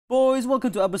Boys,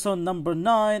 welcome to episode number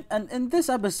 9, and in this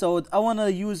episode I want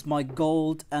to use my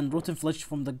gold and rotten flesh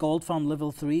from the gold farm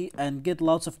level 3 and get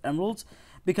lots of emeralds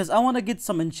because I want to get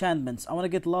some enchantments. I want to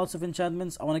get lots of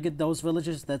enchantments. I want to get those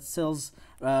villagers that sells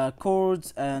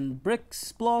cords and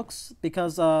bricks blocks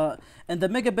because in the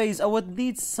mega base I would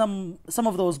need some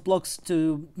of those blocks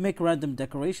to make random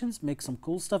decorations, make some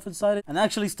cool stuff inside it, and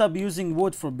actually stop using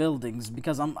wood for buildings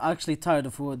because I'm actually tired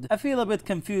of wood. I feel a bit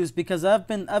confused because I've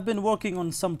been working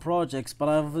on some projects, but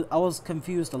I was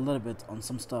confused a little bit on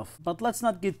some stuff. But let's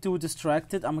not get too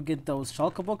distracted. I'm gonna get those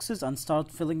shulker boxes and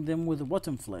start filling them with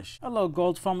rotten flesh. Hello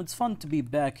gold farm, it's fun to be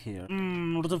back here.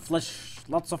 Rotten flesh,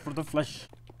 lots of rotten flesh.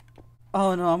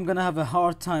 Oh no, I'm gonna have a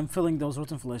hard time filling those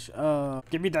rotten flesh.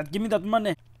 Give me that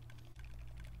money.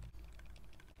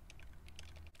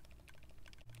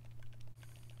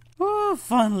 Oh,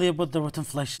 finally I put the rotten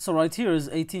flesh. So right here is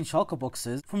 18 shulker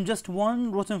boxes from just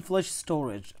one rotten flesh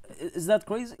storage. Is that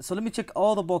crazy? So let me check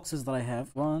all the boxes that I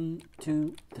have. 1,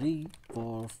 2, 3,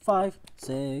 4, 5,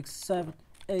 6, 7,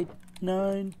 8,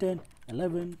 9, 10,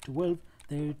 11, 12,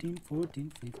 13,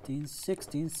 14, 15,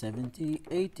 16, 17,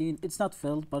 18. It's not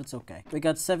filled, but it's okay. We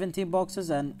got 17 boxes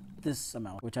and this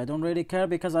amount, which I don't really care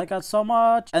because I got so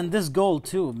much. And this gold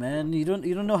too, man. You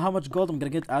don't know how much gold I'm gonna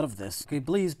get out of this. Okay,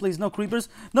 please, no creepers.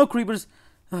 No creepers.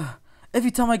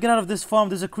 Every time I get out of this farm,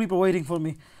 there's a creeper waiting for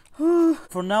me.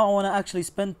 For now, I want to actually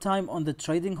spend time on the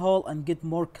trading hall and get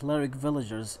more cleric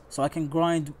villagers so I can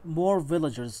grind more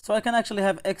villagers so I can actually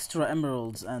have extra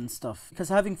emeralds and stuff, because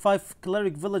having 5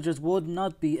 cleric villagers would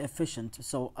not be efficient.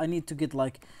 So I need to get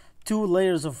like 2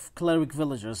 layers of cleric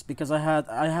villagers because I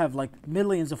have like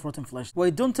millions of rotten flesh.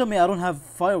 Wait, don't tell me I don't have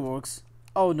fireworks.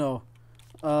 Oh no.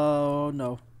 Oh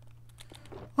no.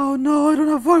 Oh no, I don't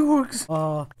have fireworks.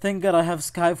 Thank God I have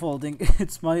scaffolding.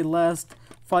 It's my last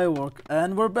firework,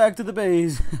 and we're back to the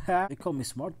base. They call me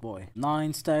smart boy.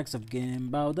 9 stacks of game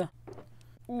powder.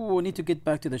 Ooh, I need to get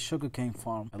back to the sugarcane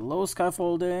farm. Hello,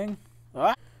 scaffolding.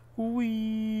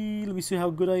 Wee. Let me see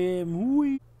how good I am.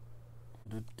 Wee.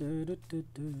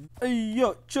 Hey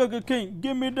yo, sugarcane,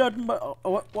 give me that.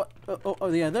 What? Oh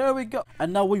yeah, there we go.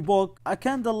 And now we walk. I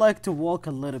kinda like to walk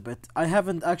a little bit. I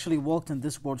haven't actually walked in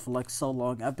this world for like so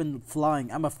long. I've been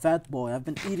flying. I'm a fat boy. I've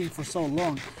been eating for so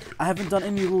long. I haven't done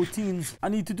any routines. I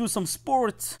need to do some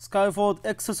sports. Skyfold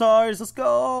exercise. Let's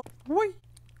go. Whee!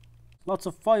 Lots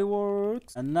of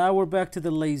fireworks. And now we're back to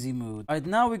the lazy mood. Alright,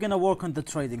 now we're gonna work on the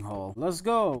trading hall. Let's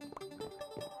go.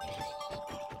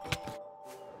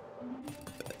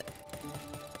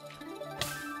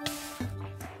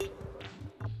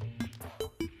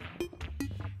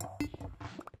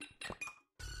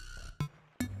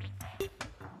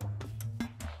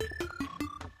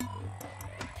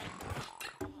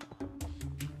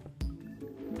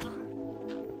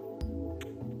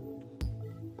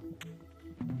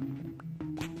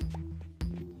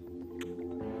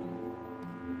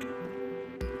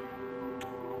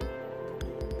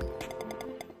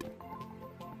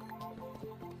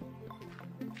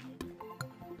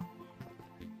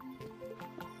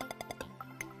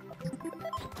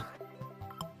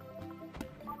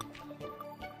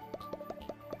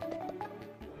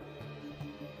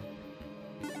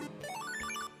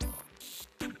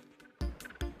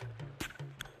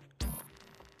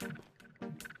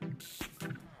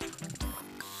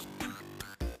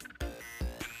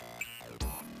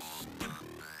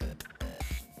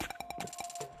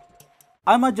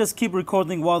 I might just keep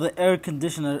recording while the air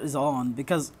conditioner is on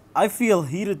because I feel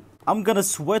heated. I'm gonna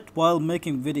sweat while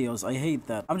making videos. I hate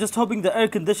that. I'm just hoping the air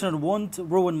conditioner won't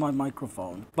ruin my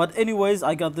microphone. But anyways,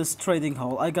 I got this trading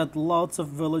hall. I got lots of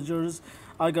villagers.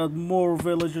 I got more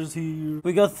villagers here.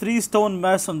 We got 3 stone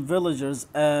mason villagers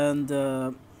and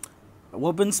a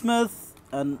weaponsmith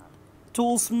and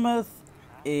toolsmith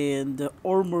and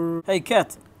armor. Hey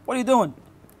cat, what are you doing?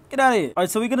 Get out of here. Alright,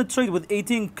 so we're gonna trade with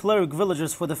 18 cleric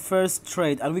villagers for the first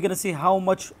trade, and we're gonna see how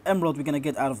much emerald we're gonna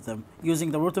get out of them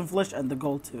using the rotten flesh and the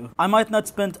gold too. I might not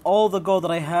spend all the gold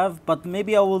that I have, but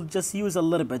maybe I will just use a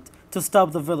little bit to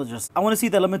stop the villagers. I want to see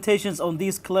the limitations on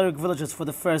these cleric villagers for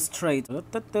the first trade.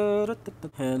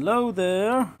 Hello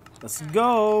there. Let's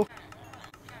go.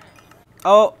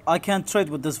 Oh, I can't trade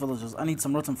with these villagers. I need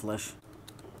some rotten flesh.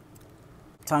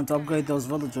 Time to upgrade those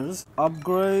villagers.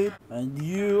 Upgrade. And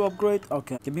you upgrade.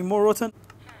 Okay. Give me more rotten.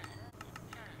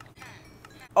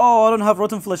 Oh, I don't have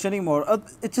rotten flesh anymore.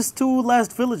 It's just 2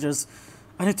 last villagers.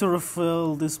 I need to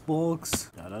refill this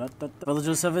box.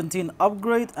 Villager 17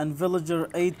 upgrade and villager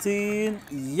 18.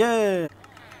 Yeah.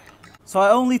 So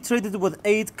I only traded with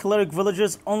 8 cleric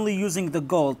villagers, only using the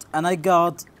gold, and I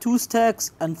got 2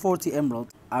 stacks and 40 emerald.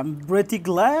 I'm pretty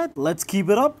glad. Let's keep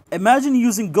it up. Imagine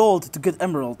using gold to get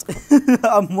emerald.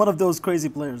 I'm one of those crazy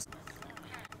players.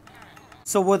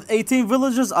 So with 18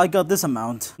 villagers, I got this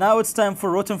amount. Now it's time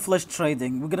for rotten flesh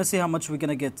trading. We're gonna see how much we're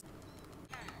gonna get.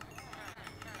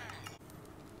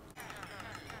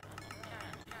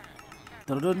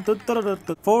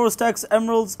 4 stacks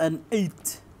emeralds and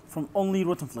 8 from only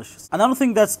rotten fleshes. And I don't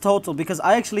think that's total because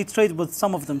I actually trade with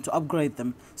some of them to upgrade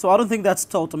them. So I don't think that's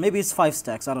total. Maybe it's 5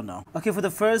 stacks. I don't know. Okay, for the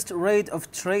first raid of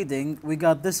trading, we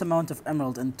got this amount of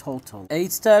emerald in total.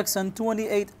 8 stacks and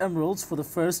 28 emeralds for the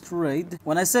first raid.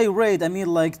 When I say raid, I mean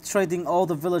like trading all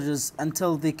the villages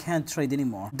until they can't trade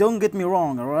anymore. Don't get me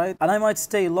wrong, alright? And I might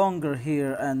stay longer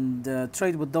here and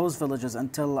trade with those villages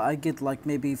until I get like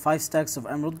maybe 5 stacks of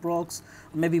emerald blocks.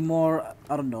 Maybe more,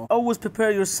 I don't know. Always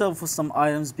prepare yourself with some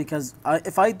items because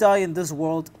if I die in this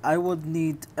world, I would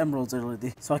need emeralds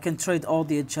already. So I can trade all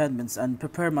the enchantments and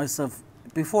prepare myself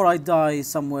before I die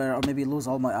somewhere or maybe lose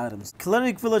all my items.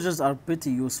 Cleric villagers are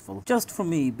pretty useful, just for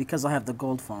me because I have the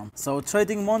gold farm. So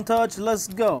trading montage, let's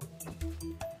go.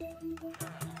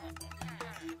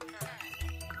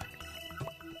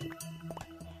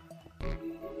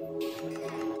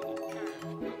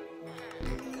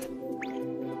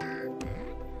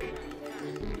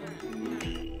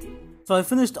 So I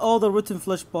finished all the rotten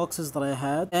flesh boxes that I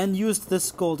had and used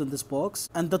this gold in this box.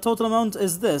 And the total amount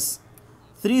is this.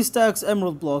 3 stacks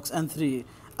emerald blocks and 3.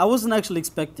 I wasn't actually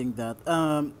expecting that.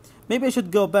 Maybe I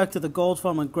should go back to the gold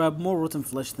farm and grab more rotten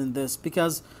flesh than this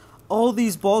because all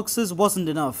these boxes wasn't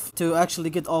enough to actually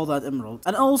get all that emerald.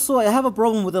 And also I have a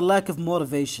problem with the lack of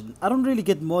motivation. I don't really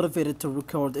get motivated to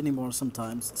record anymore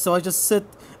sometimes. So I just sit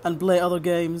and play other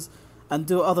games and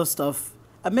do other stuff.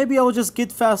 And maybe I will just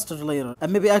get faster later.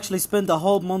 And maybe actually spend a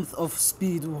whole month of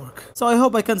speed work. So I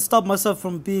hope I can stop myself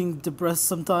from being depressed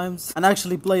sometimes. And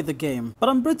actually play the game. But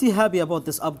I'm pretty happy about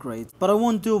this upgrade. But I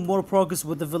won't do more progress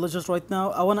with the villagers right now.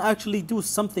 I want to actually do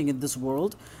something in this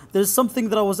world. There's something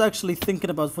that I was actually thinking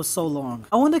about for so long.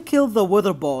 I want to kill the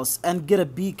wither boss and get a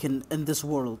beacon in this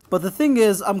world. But the thing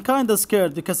is, I'm kinda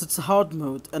scared because it's a hard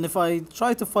mode. And if I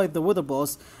try to fight the wither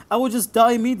boss, I would just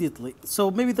die immediately. So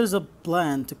maybe there's a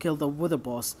plan to kill the wither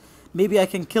boss. Maybe I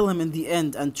can kill him in the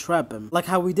end and trap him, like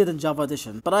how we did in Java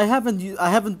Edition. But I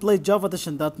haven't played Java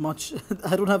Edition that much.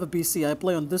 I don't have a PC. I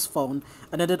play on this phone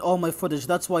and edit all my footage.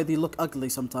 That's why they look ugly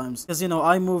sometimes. Because you know,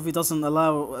 iMovie doesn't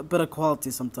allow better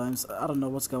quality sometimes. I don't know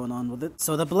what's going on with it.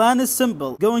 So the plan is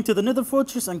simple: going to the Nether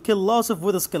Fortress and kill lots of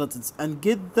wither skeletons and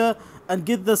get the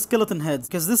skeleton heads.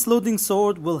 Because this loading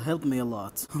sword will help me a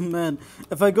lot. Man,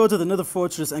 if I go to the Nether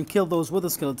Fortress and kill those wither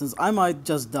skeletons, I might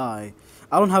just die.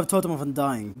 I don't have totem of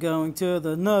undying. Going to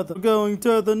the nether. Going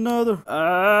to the nether.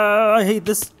 I hate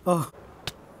this. Oh.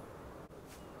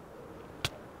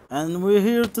 And we're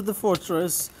here to the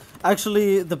fortress.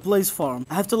 Actually, the blaze farm.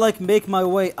 I have to like make my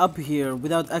way up here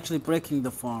without actually breaking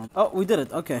the farm. Oh, we did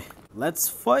it. Okay. Let's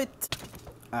fight.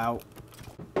 Ow.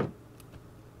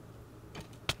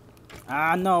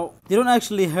 Ah, no. They don't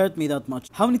actually hurt me that much.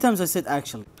 How many times I said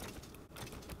actually?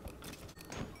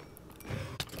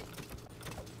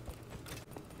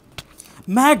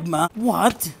 Magma?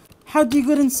 What? How do you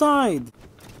get inside?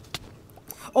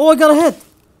 Oh, I got a hit!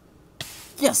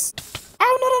 Yes!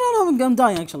 Ow, no, I'm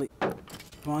dying actually.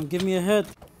 Come on, give me a hit.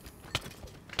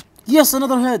 Yes,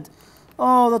 another hit!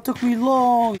 Oh, that took me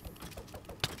long.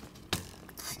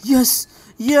 Yes!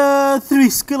 Yeah, 3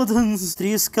 skeletons.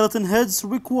 3 skeleton heads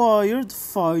required,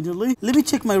 finally. Let me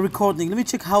check my recording. Let me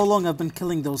check how long I've been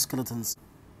killing those skeletons.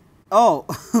 Oh,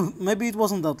 maybe it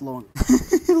wasn't that long.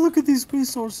 Look at these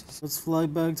resources. Let's fly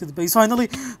back to the base. Finally!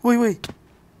 Wait.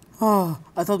 Oh,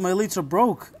 I thought my elytra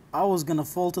broke. I was gonna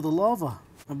fall to the lava.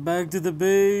 Back to the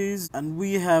base. And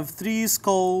we have 3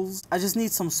 skulls. I just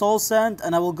need some soul sand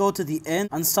and I will go to the end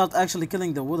and start actually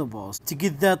killing the wither boss to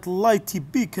get that lighty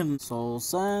beacon. Soul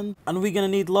sand. And we're gonna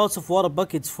need lots of water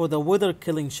buckets for the wither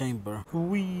killing chamber.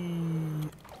 Whee!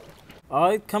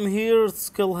 Alright, come here,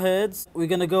 skill heads. We're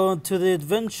gonna go to the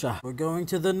adventure. We're going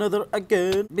to the nether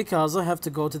again because I have to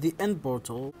go to the end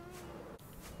portal.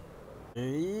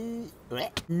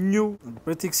 No. I'm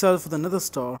pretty excited for the nether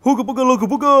star. Hooga booga looga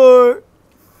booga!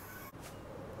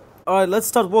 Alright, let's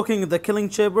start walking in the killing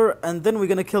chamber and then we're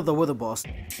gonna kill the wither boss.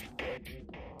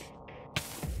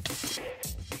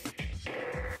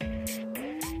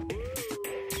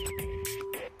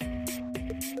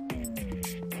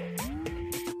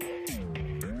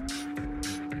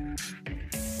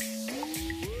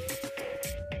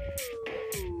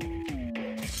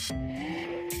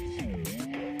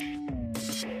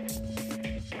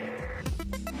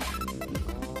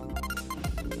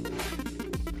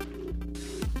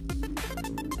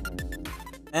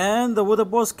 And the wither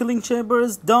boss killing chamber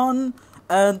is done.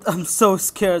 And I'm so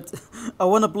scared. I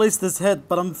want to place this head,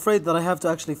 but I'm afraid that I have to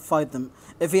actually fight them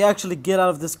if he actually get out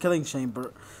of this killing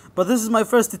chamber. But this is my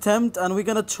first attempt, and we're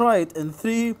gonna try it in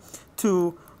 3,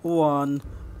 2, 1.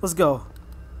 Let's go.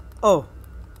 Oh,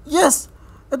 yes,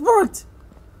 it worked.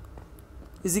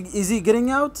 Is he getting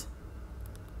out?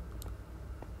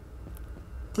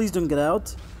 Please don't get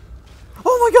out.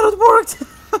 Oh my god, it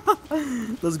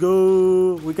worked. Let's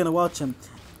go. We're gonna watch him.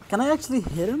 Can I actually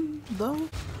hit him though?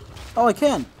 Oh, I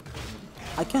can.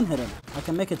 I can hit him. I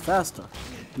can make it faster.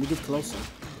 Let me get closer.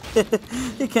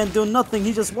 He can't do nothing.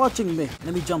 He's just watching me.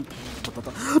 Let me jump.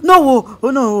 No!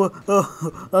 Oh no!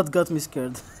 Oh, that got me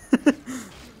scared.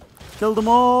 Kill them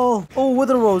all. Oh,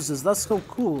 wither roses. That's so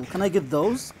cool. Can I get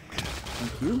those?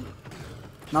 Thank you.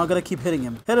 Now I gotta keep hitting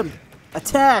him. Hit him.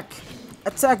 Attack!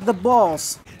 Attack the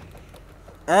boss.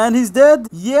 And he's dead.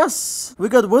 Yes! We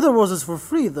got wither roses for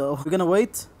free though. We're gonna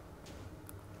wait.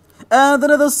 And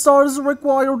another star is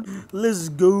required. Let's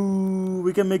go.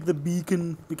 We can make the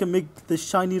beacon. We can make the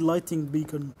shiny lighting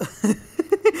beacon.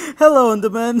 Hello,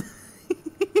 Enderman.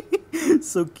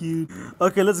 So cute.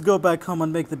 Okay, let's go back home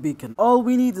and make the beacon. All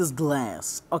we need is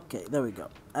glass. Okay, there we go.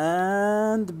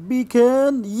 And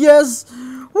beacon. Yes.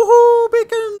 Woohoo,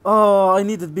 beacon. Oh, I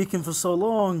needed beacon for so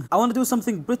long. I want to do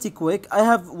something pretty quick. I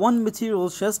have one material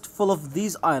chest full of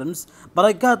these items, but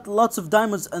I got lots of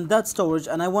diamonds in that storage,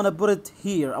 and I want to put it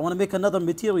here. I want to make another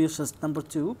material chest number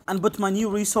 2 and put my new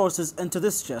resources into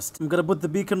this chest. I'm gonna put the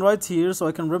beacon right here so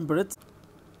I can remember it.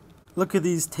 Look at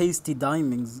these tasty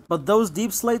diamonds. But those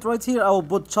deep slate right here, I will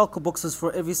put choco boxes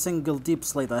for every single deep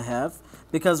slate I have.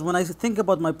 Because when I think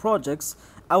about my projects,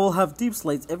 I will have deep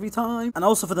slates every time. And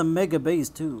also for the mega base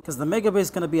too. Because the mega base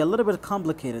is going to be a little bit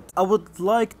complicated. I would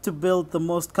like to build the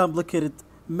most complicated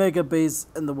mega base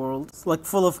in the world. It's like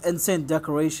full of insane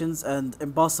decorations and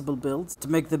impossible builds. To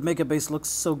make the mega base look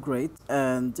so great.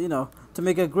 And, you know, to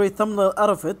make a great thumbnail out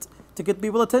of it. To get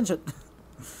people attention.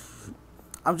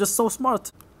 I'm just so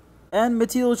smart. And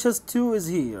material chest 2 is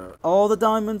here. All the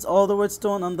diamonds, all the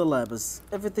redstone, and the lapis.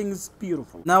 Everything's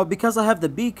beautiful. Now, because I have the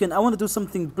beacon, I want to do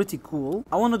something pretty cool.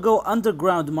 I want to go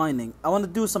underground mining. I want to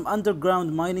do some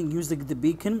underground mining using the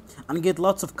beacon and get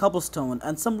lots of cobblestone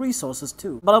and some resources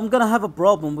too. But I'm gonna have a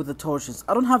problem with the torches.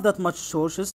 I don't have that much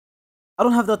torches.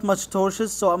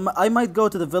 So I might go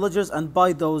to the villagers and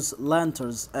buy those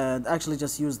lanterns and actually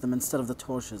just use them instead of the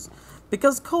torches.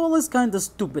 Because coal is kinda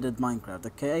stupid in Minecraft,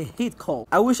 okay? I hate coal.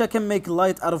 I wish I can make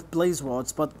light out of blaze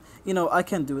rods, but, you know, I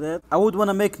can't do that. I would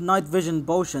wanna make night vision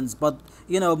potions, but,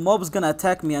 you know, mobs gonna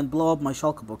attack me and blow up my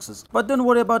shulker boxes. But don't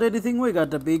worry about anything, we got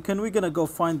the beacon. We're gonna go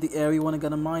find the area we're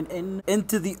gonna mine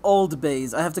into the old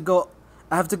base. I have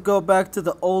to go back to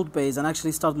the old base and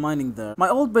actually start mining there. My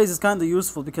old base is kind of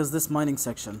useful because this mining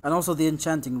section. And also the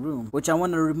enchanting room, which I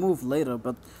want to remove later,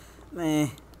 but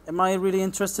am I really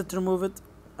interested to remove it?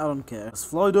 I don't care. Let's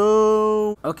fly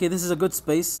down. Okay, this is a good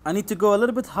space. I need to go a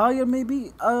little bit higher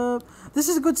maybe. This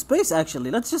is a good space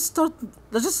actually. Let's just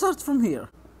start from here.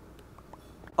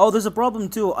 Oh, there's a problem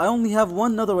too. I only have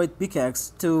one netherite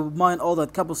pickaxe to mine all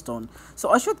that cobblestone. So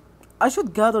I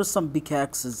should gather some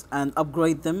pickaxes and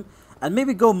upgrade them. And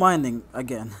maybe go mining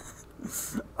again.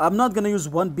 I'm not gonna use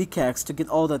one pickaxe to get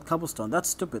all that cobblestone. That's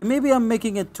stupid. Maybe I'm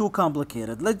making it too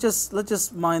complicated. Let's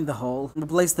just mine the hole,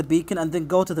 replace the beacon, and then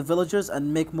go to the villagers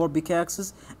and make more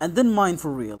pickaxes, and then mine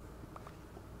for real.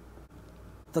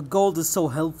 The gold is so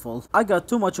helpful. I got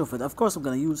too much of it. Of course I'm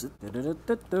gonna use it.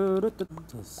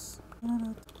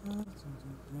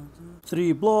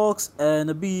 3 blocks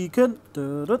and a beacon.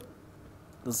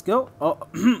 Let's go. Oh,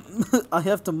 I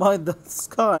have to mine the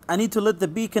sky. I need to let the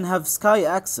beacon have sky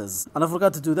access. And I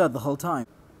forgot to do that the whole time.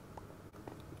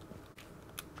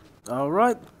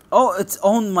 Alright. Oh, it's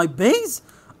on my base?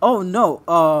 Oh, no.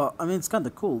 I mean, it's kind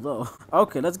of cool, though.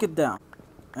 Okay, let's get down.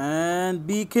 And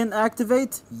beacon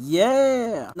activate.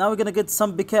 Yeah. Now we're gonna get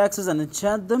some pickaxes and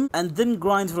enchant them. And then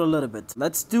grind for a little bit.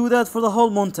 Let's do that for the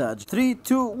whole montage. 3,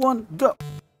 2, 1, go.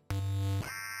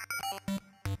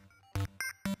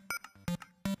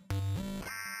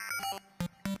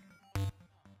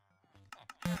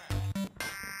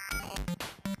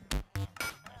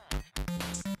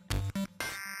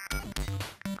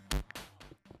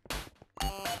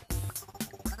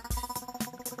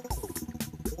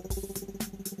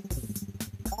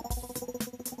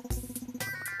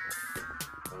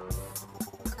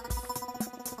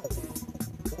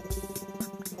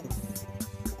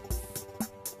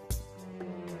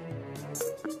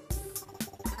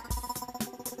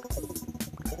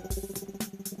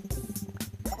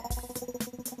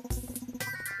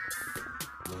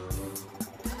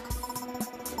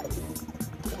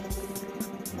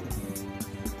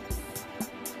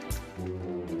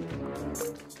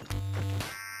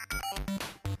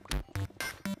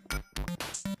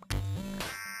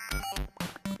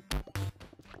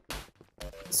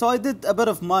 So I did a bit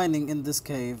of mining in this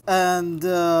cave, and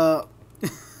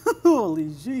holy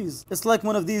jeez. It's like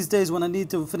one of these days when I need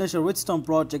to finish a redstone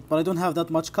project, but I don't have that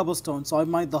much cobblestone, so I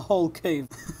mined the whole cave.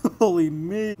 Holy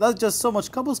me. That's just so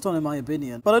much cobblestone in my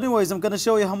opinion. But anyways, I'm gonna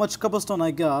show you how much cobblestone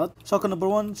I got. Shotgun number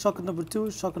 1, shotgun number 2,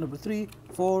 shotgun number 3,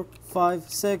 4, 5,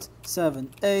 6, 7,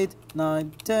 8,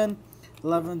 9, 10,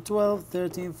 11, 12,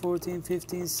 13, 14,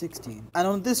 15, 16. And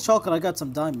on this shotgun I got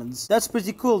some diamonds. That's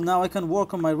pretty cool. Now I can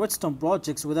work on my redstone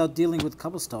projects without dealing with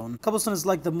cobblestone. Cobblestone is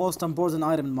like the most important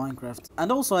item in Minecraft.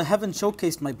 And also I haven't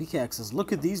showcased my pickaxes.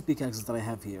 Look at these pickaxes that I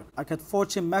have here. I got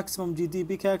Fortune Maximum GD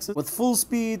pickaxes with full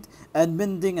speed and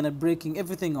mending and breaking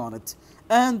everything on it.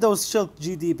 And those Shulk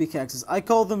GD pickaxes. I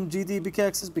call them GD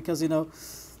pickaxes because, you know,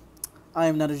 I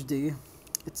am not HD.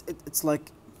 It's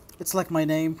like my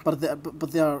name, but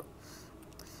they are.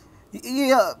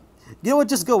 Yeah, you know what,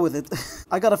 just go with it.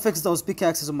 I gotta fix those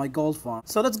pickaxes on my gold farm.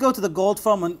 So let's go to the gold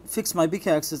farm and fix my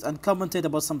pickaxes and commentate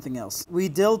about something else. We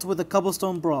dealt with the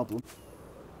cobblestone problem.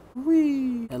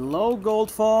 Whee! Hello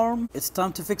gold farm. It's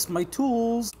time to fix my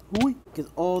tools. Whee! Get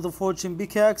all the fortune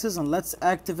pickaxes and let's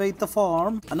activate the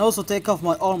farm. And also take off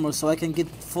my armor so I can get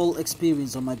full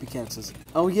experience on my pickaxes.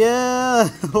 Oh yeah!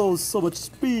 Oh, so much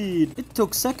speed. It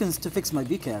took seconds to fix my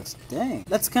pickaxe. Dang.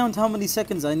 Let's count how many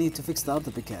seconds I need to fix the other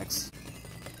pickaxe.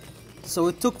 So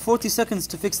it took 40 seconds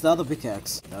to fix the other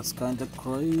pickaxe. That's kinda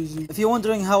crazy. If you're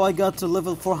wondering how I got to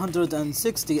level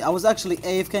 460, I was actually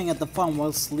AFKing at the farm while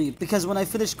asleep. Because when I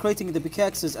finished creating the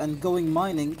pickaxes and going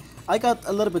mining, I got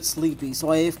a little bit sleepy,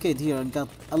 so I AFK'd here and got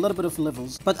a little bit of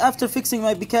levels. But after fixing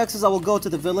my pickaxes, I will go to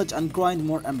the village and grind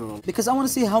more emerald. Because I want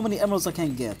to see how many emeralds I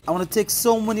can get. I want to take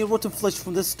so many rotten flesh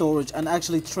from this storage and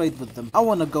actually trade with them. I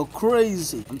want to go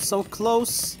crazy. I'm so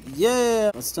close.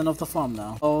 Yeah. Let's turn off the farm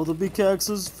now. All the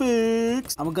pickaxes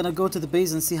fixed. I'm gonna go to the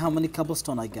base and see how many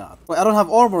cobblestone I got. Wait, I don't have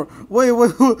armor. Wait.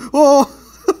 Oh!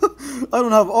 I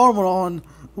don't have armor on.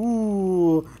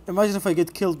 Ooh, imagine if I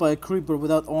get killed by a creeper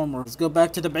without armor. Let's go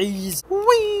back to the base.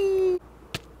 Whee!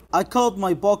 I called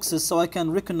my boxes so I can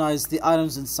recognize the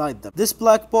items inside them. This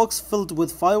black box filled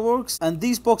with fireworks, and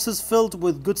these boxes filled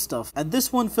with good stuff. And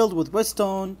this one filled with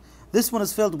redstone. This one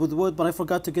is filled with wood, but I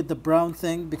forgot to get the brown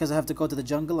thing because I have to go to the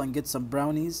jungle and get some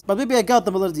brownies. But maybe I got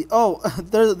them already. Oh,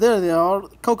 there they are.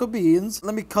 Cocoa beans.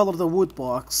 Let me color the wood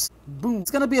box. Boom.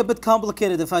 It's gonna be a bit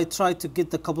complicated if I try to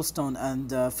get the cobblestone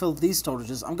and fill these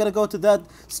storages. I'm gonna go to that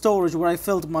storage where I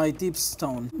filled my deep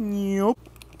stone. Yup.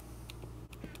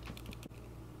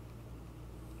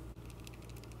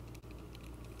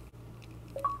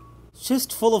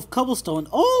 Chest full of cobblestone.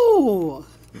 Oh!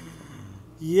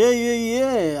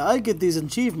 Yeah, I get these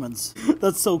achievements.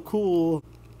 That's so cool.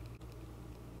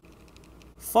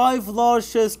 5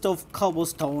 large chests of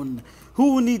cobblestone.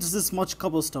 Who needs this much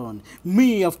cobblestone?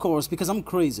 Me, of course, because I'm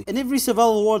crazy. In every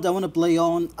survival world I want to play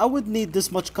on, I would need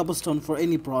this much cobblestone for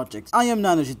any project. I am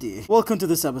NanoGD. Welcome to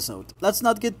this episode. Let's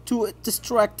not get too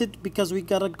distracted because we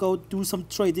gotta go do some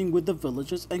trading with the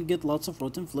villagers and get lots of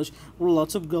rotten flesh,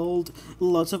 lots of gold,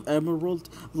 lots of emerald,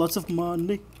 lots of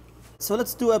money. So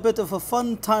let's do a bit of a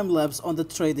fun time lapse on the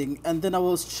trading and then I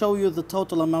will show you the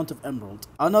total amount of emerald.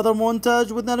 Another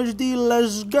montage with NanoGD,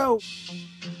 let's go!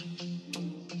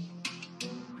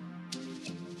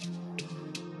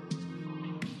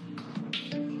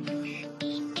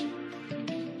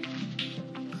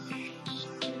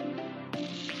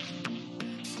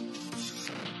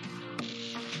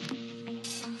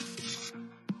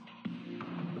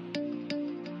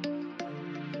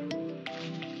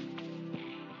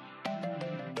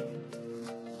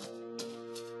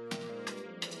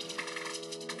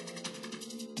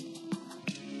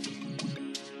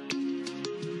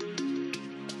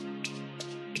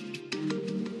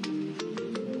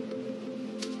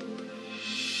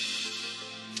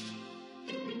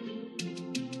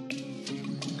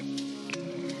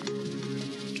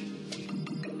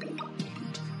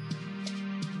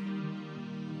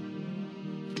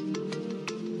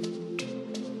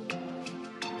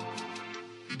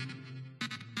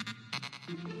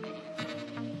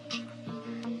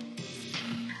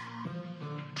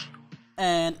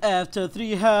 And after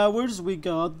 3 hours, we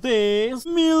got this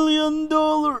 $1 million.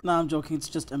 Nah, I'm joking, it's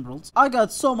just emeralds. I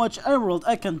got so much emerald,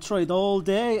 I can trade all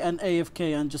day and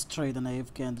AFK and just trade and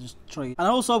AFK and just trade. And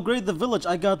I also upgrade the village.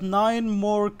 I got 9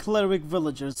 more cleric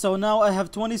villagers. So now I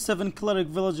have 27 cleric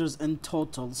villagers in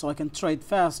total. So I can trade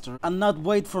faster and not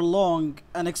wait for long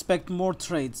and expect more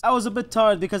trades. I was a bit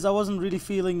tired because I wasn't really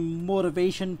feeling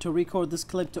motivation to record this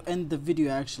clip to end the video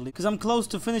actually. Because I'm close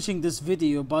to finishing this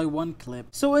video by 1 clip.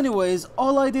 So anyways,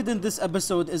 all I did in this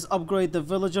episode is upgrade the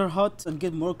villager hut and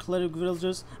get more cleric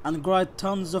villagers and grind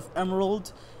tons of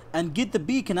emerald and get the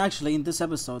beacon actually in this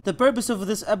episode. The purpose of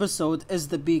this episode is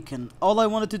the beacon. All I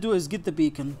wanted to do is get the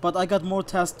beacon, but I got more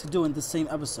tasks to do in the same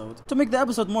episode to make the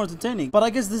episode more entertaining. But I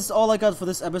guess this is all I got for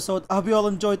this episode. I hope you all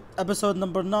enjoyed episode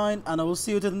number 9, and I will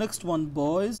see you to the next one,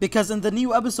 boys. Because in the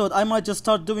new episode, I might just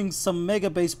start doing some mega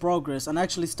base progress and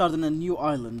actually start in a new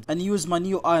island and use my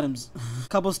new items.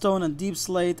 Cobblestone and deep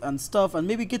slate and stuff, and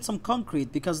maybe get some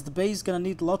concrete because the base is gonna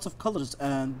need lots of colors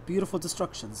and beautiful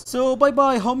destructions. So bye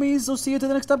bye homies, I'll see you to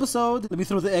the next episode. Let me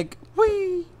throw the egg.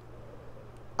 Whee!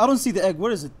 I don't see the egg,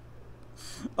 where is it?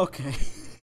 Okay.